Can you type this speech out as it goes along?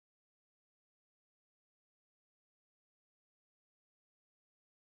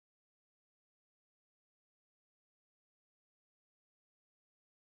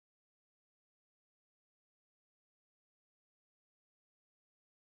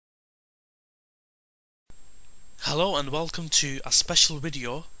Hello and welcome to a special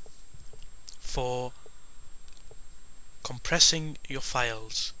video for compressing your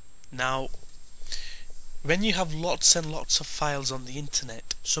files. Now, when you have lots and lots of files on the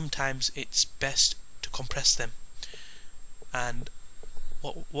internet, sometimes it's best to compress them, and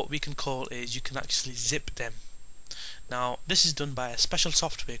what we can call is you can actually zip them. Now this is done by a special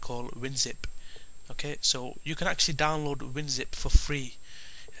software called WinZip. Okay, so you can actually download WinZip for free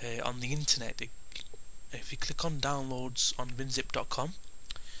on the internet. If you click on downloads on winzip.com,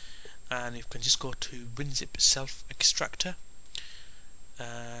 and you can just go to WinZip self extractor,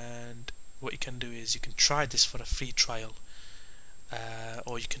 and what you can do is you can try this for a free trial,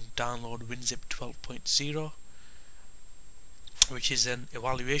 or you can download WinZip 12.0, which is an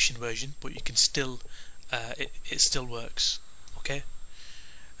evaluation version, but you can still it still works. Okay,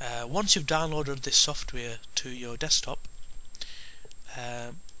 once you've downloaded this software to your desktop,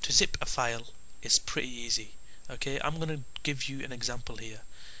 to zip a file is pretty easy. Okay, I'm going to give you an example here.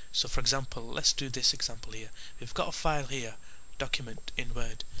 So for example, let's do this example here. We've got a file here, document in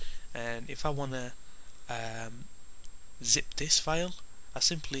Word, and if I want to zip this file, I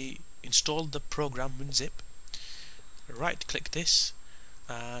simply install the program WinZip, right click this,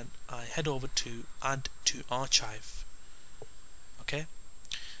 and I head over to add to archive. Okay,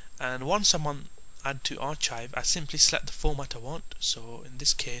 and once I'm on add to archive, I simply select the format I want. So in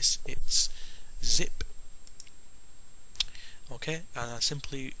this case it's zip. Okay, and I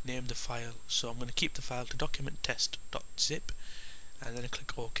simply name the file. So I'm going to keep the file to document test.zip, and then I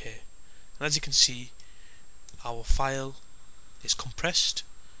click OK. And as you can see, our file is compressed,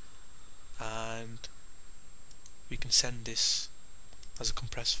 and we can send this as a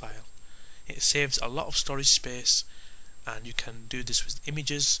compressed file. It saves a lot of storage space, and you can do this with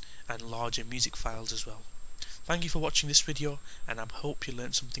images and larger music files as well. Thank you for watching this video, and I hope you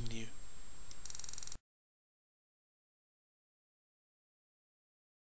learned something new.